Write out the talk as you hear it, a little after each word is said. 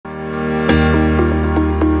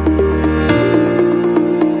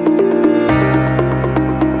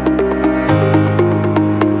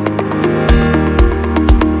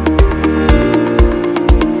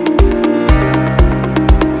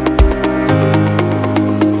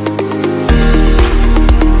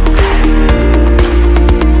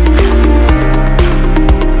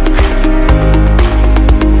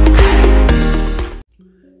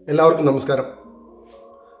എല്ലാവർക്കും നമസ്കാരം.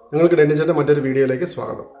 നിങ്ങൾക്ക് ഡെന്നിച്ചൻ്റെ മറ്റൊരു വീഡിയോയിലേക്ക്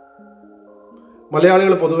സ്വാഗതം.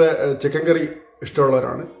 മലയാളികൾ പൊതുവെ ചിക്കൻ കറി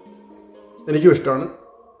ഇഷ്ടമുള്ളവരാണ്. എനിക്കും ഇഷ്ടമാണ്.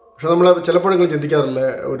 പക്ഷെ നമ്മൾ ചിലപ്പോഴെങ്കിലും ചിന്തിക്കാറില്ല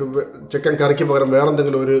ഒരു ചിക്കൻ കറിക്ക് പകരം വേറെ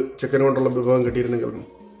എന്തെങ്കിലും ഒരു ചിക്കൻ കൊണ്ടുള്ള വിഭവം കിട്ടിയിരുന്നെങ്കിൽ.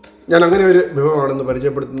 ഞാൻ അങ്ങനെ ഒരു വിഭവമാണെന്ന്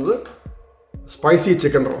പരിചയപ്പെടുത്തുന്നത് സ്പൈസി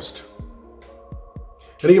ചിക്കൻ റോസ്റ്റ്.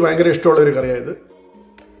 എനിക്ക് ഭയങ്കര ഇഷ്ടമുള്ളൊരു കറിയായത്.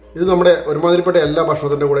 ഇത് നമ്മുടെ ഒരുമാതിരിപ്പെട്ട എല്ലാ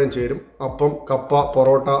ഭക്ഷണത്തിൻ്റെ കൂടെയും ചേരും. അപ്പം, കപ്പ,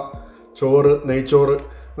 പൊറോട്ട, ചോറ്, നെയ്ച്ചോറ്,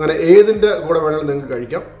 അങ്ങനെ ഏതിൻ്റെ കൂടെ വേണമെങ്കിലും നിങ്ങൾക്ക്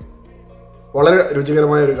കഴിക്കാം. വളരെ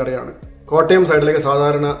രുചികരമായ ഒരു കറിയാണ്. കോട്ടയം സൈഡിലേക്ക്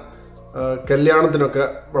സാധാരണ കല്യാണത്തിനൊക്കെ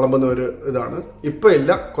വിളമ്പുന്ന ഒരു ഇതാണ്. ഇപ്പം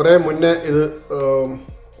ഇല്ല, കുറേ മുന്നേ ഇത്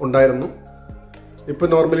ഉണ്ടായിരുന്നു. ഇപ്പം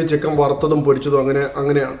നോർമലി ചിക്കൻ വറുത്തതും പൊരിച്ചതും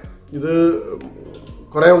അങ്ങനെയാണ്. ഇത്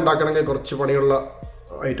കുറേ ഉണ്ടാക്കണമെങ്കിൽ കുറച്ച് പണിയുള്ള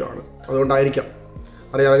ഐറ്റമാണ്. അതുകൊണ്ടായിരിക്കാം,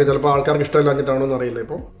 അറിയാമെങ്കിൽ ചിലപ്പോൾ ആൾക്കാർക്ക് ഇഷ്ടമില്ലാഞ്ഞിട്ടാണോ എന്ന് അറിയില്ല.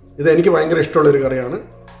 ഇപ്പം ഇത് എനിക്ക് ഭയങ്കര ഇഷ്ടമുള്ളൊരു കറിയാണ്.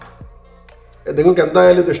 നിങ്ങൾക്ക്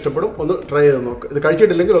എന്തായാലും ഇത് ഇഷ്ടപ്പെടും. ഒന്ന് ട്രൈ ചെയ്ത് നോക്കുക. ഇത്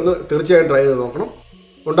കഴിച്ചിട്ടില്ലെങ്കിൽ ഒന്ന് തീർച്ചയായും ട്രൈ ചെയ്ത് നോക്കണം.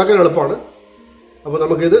 ഉണ്ടാക്കാൻ എളുപ്പമാണ്. അപ്പോൾ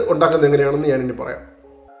നമുക്കിത് ഉണ്ടാക്കുന്നത് എങ്ങനെയാണെന്ന് ഞാനിനി പറയാം.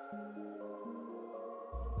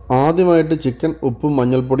 ആദ്യമായിട്ട് ചിക്കൻ ഉപ്പും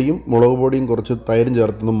മഞ്ഞൾപ്പൊടിയും മുളക് പൊടിയും കുറച്ച് തൈരും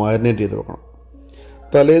ചേർത്തൊന്ന് മാരിനേറ്റ് ചെയ്ത് വെക്കണം.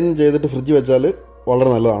 തലേന്ന് ചെയ്തിട്ട് ഫ്രിഡ്ജ് വെച്ചാൽ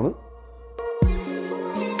വളരെ നല്ലതാണ്.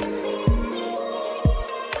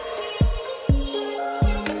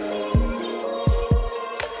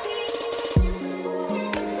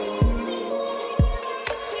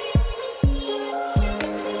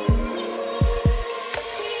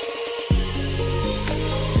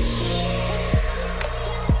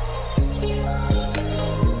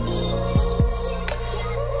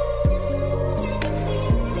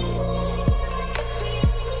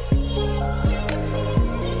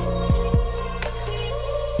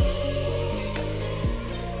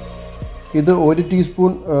 ഇത് 1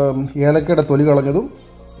 ടീസ്പൂൺ ഏലക്കയുടെ തൊലി കളഞ്ഞതും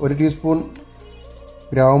 1 ടീസ്പൂൺ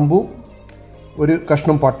ഗ്രാമ്പൂ, ഒരു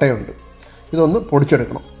കഷ്ണം പട്ടയുണ്ട്. ഇതൊന്ന്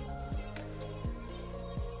പൊടിച്ചെടുക്കണം.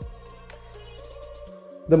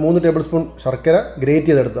 ഇത് 3 ടേബിൾ സ്പൂൺ ശർക്കര ഗ്രേറ്റ്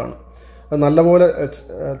ചെയ്തെടുത്തതാണ്. അത് നല്ലപോലെ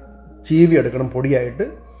ചീവി എടുക്കണം. പൊടിയായിട്ട്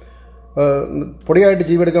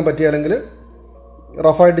ചീവി എടുക്കാൻ പറ്റിയാലെങ്കിൽ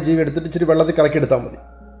റഫായിട്ട് ചീവി എടുത്തിട്ട് ഇച്ചിരി വെള്ളത്തിൽ കലക്കിയെടുത്താൽ മതി.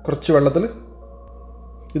 കുറച്ച് വെള്ളത്തിൽ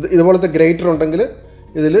ഇതുപോലത്തെ ഗ്രേറ്റർ ഉണ്ടെങ്കിൽ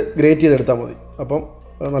ഇതിൽ ഗ്രേറ്റ് ചെയ്തെടുത്താൽ മതി. അപ്പം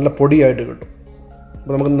നല്ല പൊടിയായിട്ട് കിട്ടും.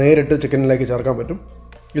 അപ്പോൾ നമുക്ക് നേരിട്ട് ചിക്കനിലേക്ക് ചേർക്കാൻ പറ്റും.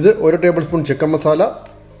 ഇത് 1 ടേബിൾ സ്പൂൺ ചിക്കൻ മസാല,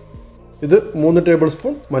 ഇത് 3 ടേബിൾ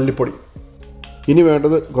സ്പൂൺ മല്ലിപ്പൊടി. ഇനി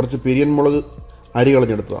വേണ്ടത് കുറച്ച് പിരിയൻ മുളക് അരി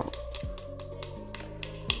കളഞ്ഞെടുത്തതാണ്.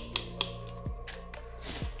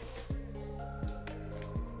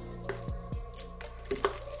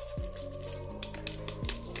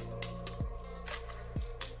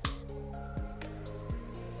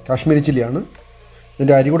 കാശ്മീരി ചില്ലിയാണ്.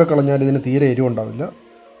 ഇതിൻ്റെ അരി കൂടെ കളഞ്ഞാൽ ഇതിന് തീരെ എരിവുണ്ടാവില്ല.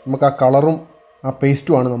 നമുക്ക് ആ കളറും ആ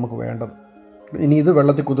പേസ്റ്റുമാണ് നമുക്ക് വേണ്ടത്. ഇനി ഇത്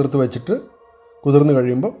വെള്ളത്തിൽ കുതിർത്ത് വെച്ചിട്ട് കുതിർന്ന്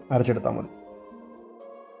കഴിയുമ്പോൾ അരച്ചെടുത്താൽ മതി.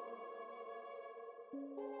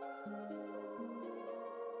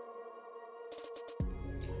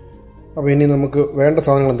 അപ്പോൾ ഇനി നമുക്ക് വേണ്ട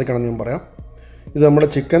സാധനങ്ങൾ എന്തൊക്കെയാണെന്ന് ഞാൻ പറയാം. ഇത് നമ്മുടെ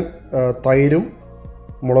ചിക്കൻ തൈരും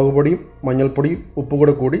മുളക് പൊടിയും മഞ്ഞൾപ്പൊടിയും ഉപ്പും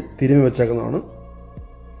കൂടെ കൂടി തിരുമ്മി വെച്ചേക്കുന്നതാണ്.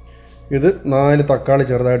 ഇത് 4 തക്കാളി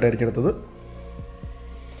ചെറുതായിട്ട് അരിച്ചെടുത്തത്.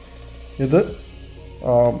 ഇത്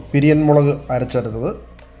പിരിയൻ മുളക് അരച്ചെടുത്തത്.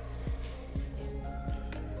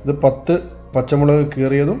 ഇത് 10 പച്ചമുളക്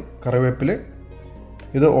കീറിയതും കറിവേപ്പില.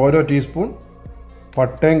 ഇത് ഓരോ ടീസ്പൂൺ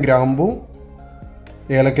പട്ടയും ഗ്രാമ്പും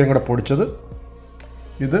ഏലക്കയും കൂടെ പൊടിച്ചത്.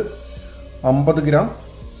 ഇത് 50 ഗ്രാം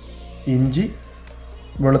ഇഞ്ചി,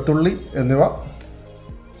 വെളുത്തുള്ളി എന്നിവ.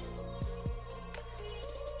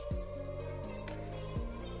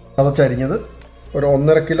 ചതച്ചരിഞ്ഞത്. ഒരു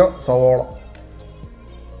 1.5 കിലോ സവോള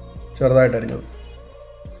ചെറുതായിട്ട് അരിഞ്ഞത്.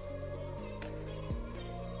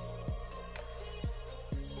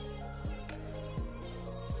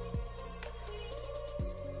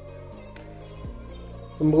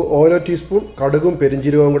 നമുക്ക് ഓരോ ടീസ്പൂൺ കടുകും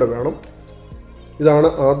പെരിഞ്ചീരകവും കൂടെ വേണം. ഇതാണ്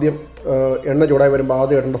ആദ്യം എണ്ണ ചൂടായി വരുമ്പോൾ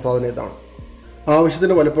ആദ്യം ഇടേണ്ട സാധനം ഇതാണ്.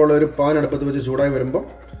 ആവശ്യത്തിന് വലുപ്പമുള്ള ഒരു പാൻ അടുപ്പത്ത് വെച്ച് ചൂടായി വരുമ്പോൾ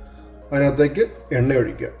അതിനകത്തേക്ക് എണ്ണ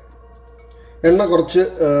ഒഴിക്കുക. എണ്ണ കുറച്ച്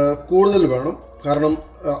കൂടുതൽ വേണം, കാരണം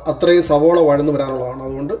അത്രയും സവോള വഴന്ന് വരാനുള്ളതാണ്.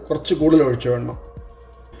 അതുകൊണ്ട് കുറച്ച് കൂടുതൽ ഒഴിച്ചു വേണം.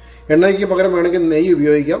 എണ്ണയ്ക്ക് പകരം വേണമെങ്കിൽ നെയ്യ്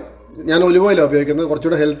ഉപയോഗിക്കാം. ഞാൻ ഒലിവ് ഓയിലാണ് ഉപയോഗിക്കുന്നത്.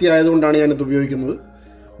 കുറച്ചുകൂടെ ഹെൽത്തി ആയതുകൊണ്ടാണ് ഞാനിത് ഉപയോഗിക്കുന്നത്.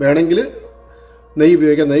 വേണമെങ്കിൽ നെയ്യ്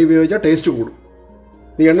ഉപയോഗിക്കാം. നെയ്യ് ഉപയോഗിച്ചാൽ ടേസ്റ്റ് കൂടും.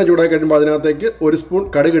 ഈ എണ്ണ ചൂടായി കഴിയുമ്പോൾ അതിനകത്തേക്ക് 1 സ്പൂൺ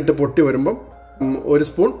കടുകിട്ട് പൊട്ടി വരുമ്പം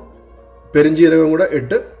 1 സ്പൂൺ പെരിഞ്ചീരകം കൂടെ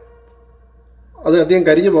ഇട്ട് അത് അധികം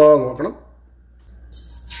കരിഞ്ഞു പോകാൻ നോക്കണം.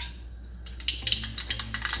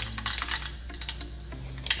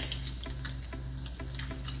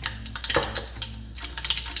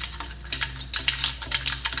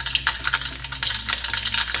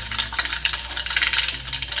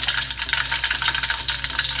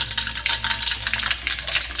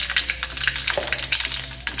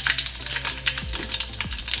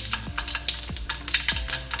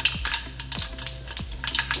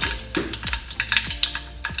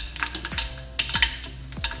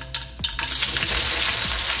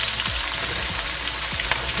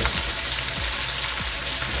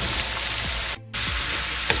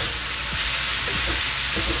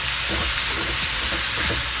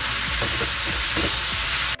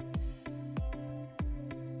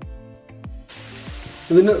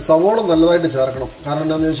 ഇതിന് സവോള നല്ലതായിട്ട് ചേർക്കണം. കാരണം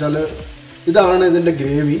എന്താണെന്ന് വെച്ചാൽ ഇതാണ് ഇതിൻ്റെ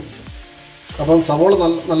ഗ്രേവി. അപ്പം സവോള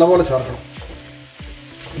നല്ലപോലെ ചേർക്കണം.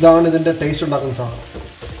 ഇതാണ് ഇതിൻ്റെ ടേസ്റ്റ് ഉണ്ടാക്കുന്ന സാധനം.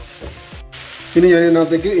 ഇനി ഞാൻ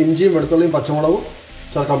ഇതിനകത്തേക്ക് ഇഞ്ചിയും വെളുത്തുള്ളിയും പച്ചമുളകും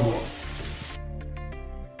ചേർക്കാൻ പോവാം.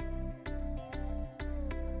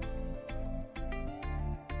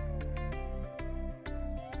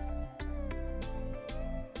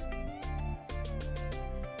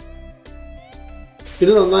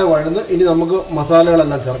 ഇത് നന്നായി വഴന്ന് ഇനി നമുക്ക്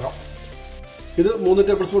മസാലകളെല്ലാം ചേർക്കാം. ഇത് 3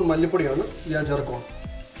 ടേബിൾ സ്പൂൺ മല്ലിപ്പൊടിയാണ് ഞാൻ ചേർക്കണം.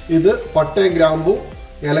 ഇത് പട്ടയും ഗ്രാമ്പും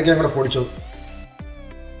ഏലക്കയും കൂടെ പൊടിച്ചത്.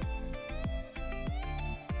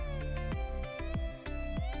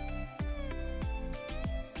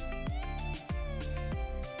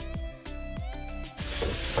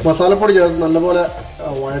 മസാലപ്പൊടി ചേർത്ത് നല്ലപോലെ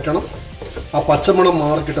വഴറ്റണം. ആ പച്ചമണം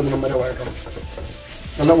മാറി കിട്ടുന്ന വരെ വഴറ്റണം.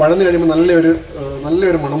 നല്ല വഴന്ന് കഴിയുമ്പോൾ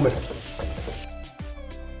നല്ലൊരു മണം വരും.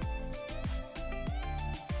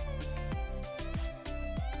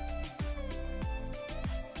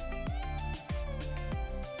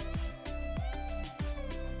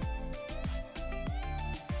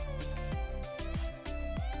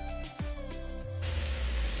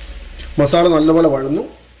 മസാല നല്ലപോലെ വഴന്നു.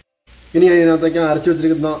 ഇനി അതിനകത്തേക്ക് അരച്ച്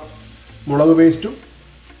വെച്ചിരിക്കുന്ന മുളക് പേസ്റ്റും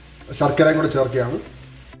ശർക്കരയും കൂടെ ചേർക്കുകയാണ്.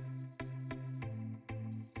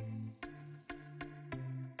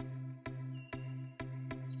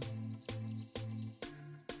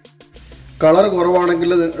 കളർ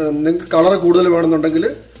കുറവാണെങ്കിൽ, നിങ്ങൾക്ക് കളർ കൂടുതൽ വേണമെന്നുണ്ടെങ്കിൽ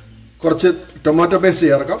കുറച്ച് ടൊമാറ്റോ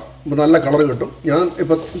പേസ്റ്റ് ചേർക്കാം. അപ്പോൾ നല്ല കളർ കിട്ടും. ഞാൻ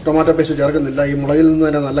ഇപ്പോൾ ടൊമാറ്റോ പേസ്റ്റ് ചേർക്കുന്നില്ല. ഈ മുളകിൽ നിന്ന്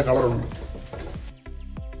തന്നെ നല്ല കളറുണ്ട്.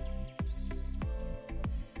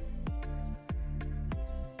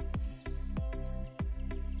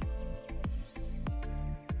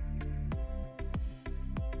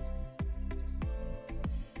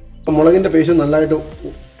 മുളകിൻ്റെ പേസ്റ്റ് നല്ലതായിട്ട്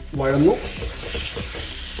വഴന്നു.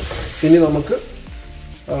 ഇനി നമുക്ക്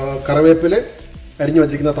കറിവേപ്പില അരിഞ്ഞു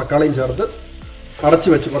വച്ചിരിക്കുന്ന തക്കാളിയും ചേർത്ത് അടച്ചു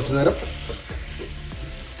വെച്ച് കുറച്ച് നേരം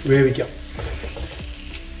വേവിക്കാം.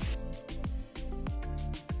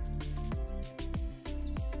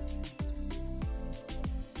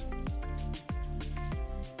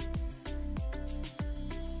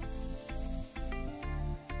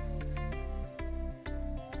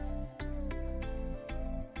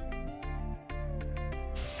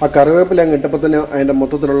 ആ കറിവേപ്പില അങ്ങ് ഇട്ടപ്പോൾ തന്നെ അതിൻ്റെ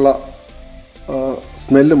മൊത്തത്തിലുള്ള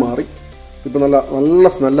സ്മെല്ല് മാറി. ഇപ്പോൾ നല്ല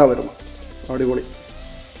സ്മെല്ലാണ് വരുന്നത്. അടിപൊളി.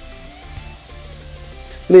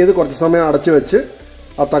 ഇനി ഇത് കുറച്ച് സമയം അടച്ച് വെച്ച്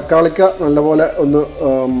ആ തക്കാളിക്ക നല്ലപോലെ ഒന്ന്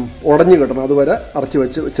ഉടഞ്ഞു കിട്ടണം. അതുവരെ അടച്ച്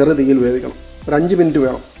വെച്ച് ചെറു തീയിൽ വേവിക്കണം. ഒരു 5 മിനിറ്റ്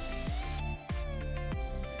വേണം.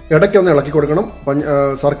 ഇടയ്ക്കൊന്ന് ഇളക്കി കൊടുക്കണം.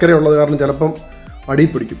 ശർക്കര ഉള്ളത് കാരണം ചിലപ്പം അടി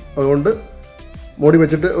പിടിക്കും. അതുകൊണ്ട് മൂടി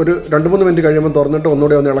വെച്ചിട്ട് ഒരു 2-3 മിനിറ്റ് കഴിയുമ്പോൾ തുറന്നിട്ട്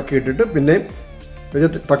ഒന്നുകൂടെ ഒന്ന് ഇളക്കിയിട്ടിട്ട് പിന്നെയും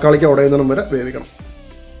തക്കാളിക്ക ഉടയുന്നതിനും വരെ വേവിക്കണം.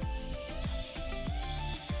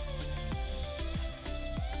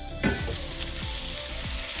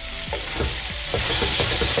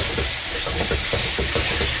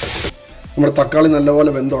 നമ്മുടെ തക്കാളി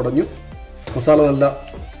നല്ലപോലെ വെന്തുടഞ്ഞു. മസാല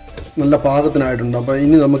നല്ല പാകത്തിനായിട്ടുണ്ട്. അപ്പോൾ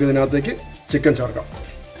ഇനി നമുക്ക് ഇതിനകത്തേക്ക് ചിക്കൻ ചേർക്കാം.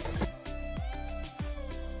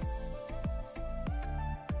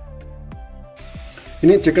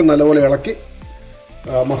 ഇനി ചിക്കൻ നല്ലപോലെ ഇളക്കി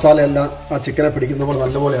മസാലയെല്ലാം ആ ചിക്കനെ പിടിക്കുന്ന പോലെ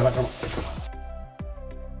നല്ലപോലെ ഇളക്കണം.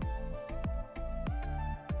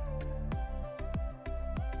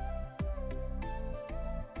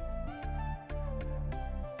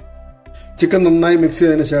 ചിക്കൻ നന്നായി മിക്സ്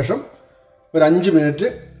ചെയ്തതിന് ശേഷം ഒരു 5 മിനിറ്റ്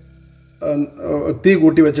തീ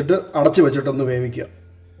കൂട്ടി വെച്ചിട്ട് അടച്ച് വെച്ചിട്ടൊന്ന് വേവിക്കുക.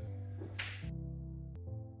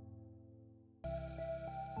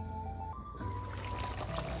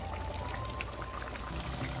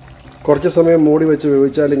 കുറച്ച് സമയം മൂടി വെച്ച്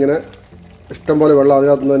വേവിച്ചാൽ ഇങ്ങനെ ഇഷ്ടംപോലെ വെള്ളം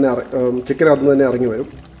അതിനകത്ത് നിന്ന് തന്നെ ചിക്കനകത്ത് നിന്ന് തന്നെ ഇറങ്ങി വരും.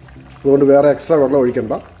 അതുകൊണ്ട് വേറെ എക്സ്ട്രാ വെള്ളം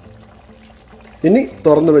ഒഴിക്കണ്ട. ഇനി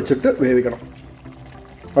തുറന്ന് വെച്ചിട്ട് വേവിക്കണം.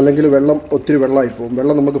 അല്ലെങ്കിൽ ഒത്തിരി വെള്ളമായി പോകും.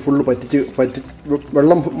 വെള്ളം നമുക്ക് ഫുള്ള്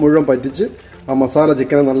വെള്ളം മുഴുവൻ പറ്റിച്ച് ആ മസാല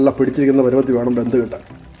ചിക്കനെ നല്ല പിടിച്ചിരിക്കുന്ന പരുവത്തിൽ വേണം വെന്ത് കിട്ടാൻ.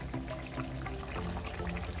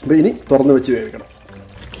 അപ്പോൾ ഇനി തുറന്ന് വെച്ച് വേവിക്കണം.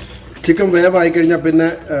 ചിക്കൻ വേവായി കഴിഞ്ഞാൽ പിന്നെ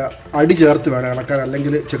അടി ചേർത്ത് വേണം ഇളക്കാൻ,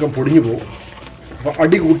 അല്ലെങ്കിൽ ചിക്കൻ പൊടിഞ്ഞു പോകും. അപ്പോൾ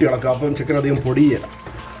അടി കൂട്ടി ഇളക്കുക. അപ്പം ചിക്കൻ അധികം പൊടിയില്ല.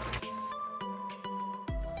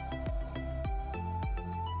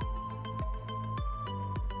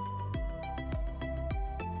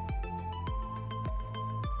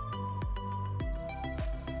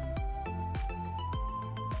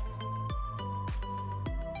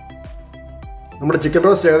 നമ്മുടെ ചിക്കൻ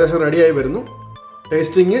റോസ്റ്റ് ഏകദേശം റെഡിയായി വരുന്നു.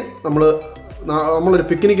 ടേസ്റ്റിങ് നമ്മളൊരു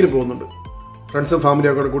പിക്നിക്കിന് പോകുന്നുണ്ട്, ഫ്രണ്ട്സും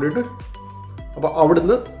ഫാമിലിയൊക്കെ കൂടിയിട്ട്. അപ്പോൾ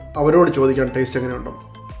അവിടുന്ന് അവരോട് ചോദിക്കാം ടേസ്റ്റ് എങ്ങനെയുണ്ടോ.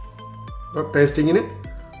 അപ്പോൾ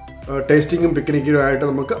ടേസ്റ്റിങ്ങും പിക്നിക്കിനും ആയിട്ട്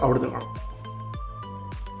നമുക്ക് അവിടുന്ന് കാണാം.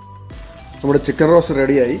 നമ്മുടെ ചിക്കൻ റോസ്റ്റ്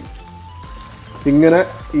റെഡിയായി. ഇങ്ങനെ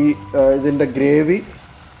ഇതിൻ്റെ ഗ്രേവി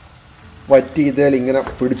വറ്റി ഇതേൽ ഇങ്ങനെ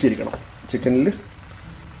പിടിച്ചിരിക്കണം ചിക്കനിൽ.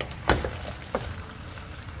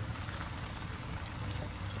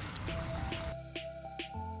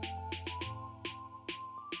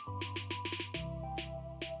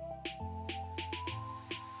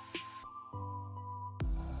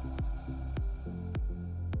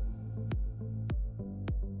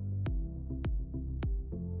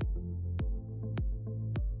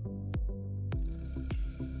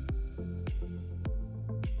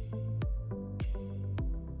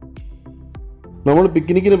 നമ്മൾ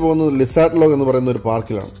പിക്നിക്കിന് പോകുന്നത് ലിസാർഡ് ലോഗ് എന്ന് പറയുന്ന ഒരു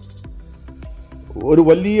പാർക്കിലാണ്. ഒരു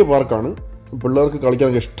വലിയ പാർക്കാണ്. പിള്ളേർക്ക്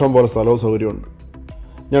കളിക്കാനൊക്കെ ഇഷ്ടം പോലെ സ്ഥലവും സൗകര്യമുണ്ട്.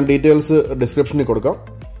 ഞാൻ ഡീറ്റെയിൽസ് ഡിസ്ക്രിപ്ഷനിൽ കൊടുക്കാം.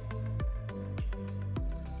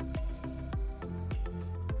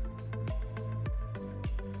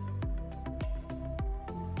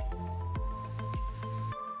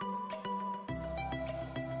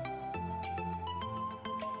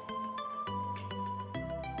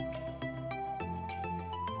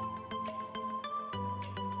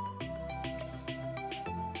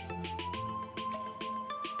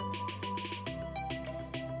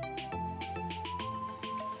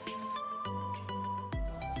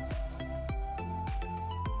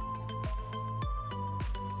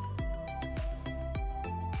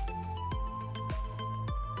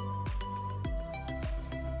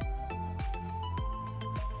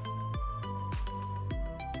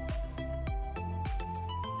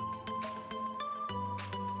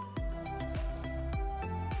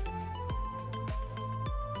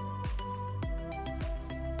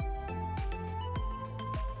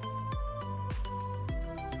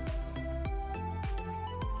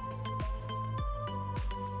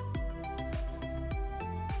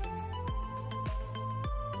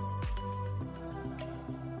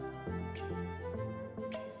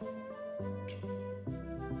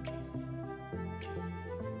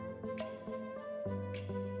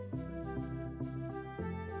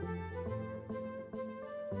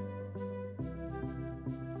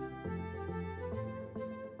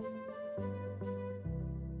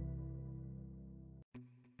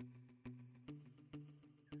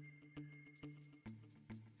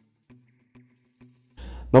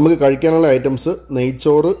 നമുക്ക് കഴിക്കാനുള്ള ഐറ്റംസ്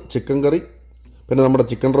നെയ്ച്ചോറ്, ചിക്കൻ കറി, പിന്നെ നമ്മുടെ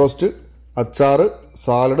ചിക്കൻ റോസ്റ്റ്, അച്ചാറ്,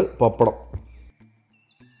 സാലഡ്, പപ്പടം.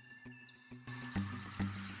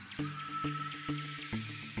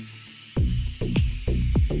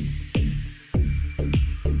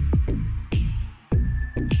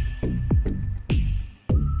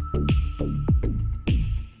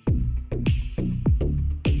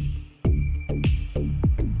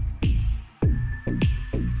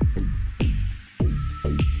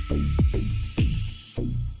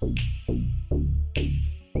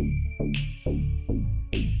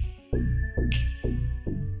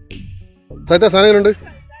 സാധനങ്ങളുണ്ട്.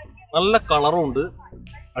 നല്ല കളറും ഉണ്ട്,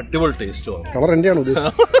 അടിപൊളി ടേസ്റ്റുമാണ്. കളർ എന്റെയാണ്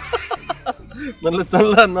ഉദ്ദേശിച്ചത്. നല്ല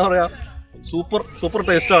എന്താ പറയാ, സൂപ്പർ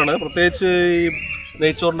ടേസ്റ്റ് ആണ്. പ്രത്യേകിച്ച് ഈ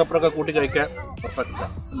നെയ്ച്ചോറിൻ്റെ അപ്പുറമൊക്കെ കൂട്ടി കഴിക്കാൻ പെർഫെക്റ്റ്.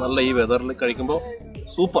 നല്ല ഈ വെതറിൽ കഴിക്കുമ്പോൾ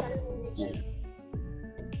സൂപ്പർ.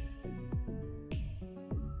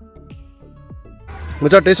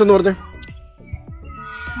 ടേസ്റ്റ് ഒന്ന് പറഞ്ഞേ.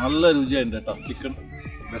 നല്ല രുചിയുണ്ട് കേട്ടോ. ചിക്കൻ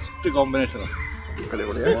ബെസ്റ്റ് കോമ്പിനേഷനാണ്.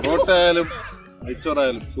 പൊറോട്ട ആയാലും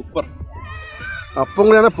നെയ്ച്ചോറായാലും സൂപ്പർ. അപ്പം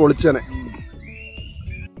കൂടെയാണ് പൊളിച്ചനെ.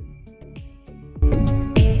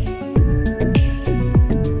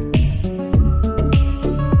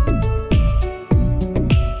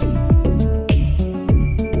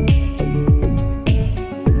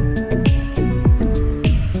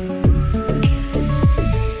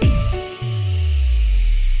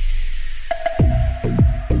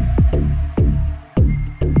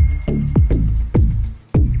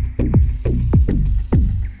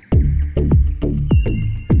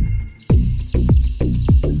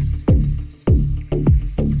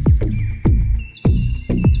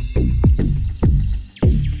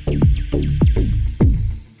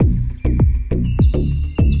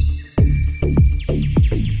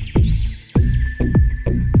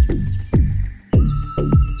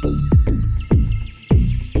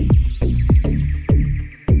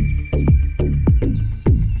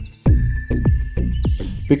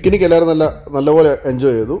 പിക്നിക് എല്ലാവരും നല്ലപോലെ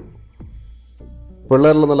എൻജോയ് ചെയ്തു.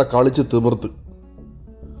 പിള്ളേരെല്ലാം നല്ല കളിച്ച് തിമിർത്ത്.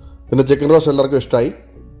 പിന്നെ ചിക്കൻ റോസ്റ്റ് എല്ലാവർക്കും ഇഷ്ടമായി.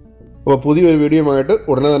 അപ്പോൾ പുതിയൊരു വീഡിയോയുമായിട്ട്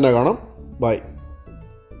ഉടനെ തന്നെ കാണാം. ബൈ.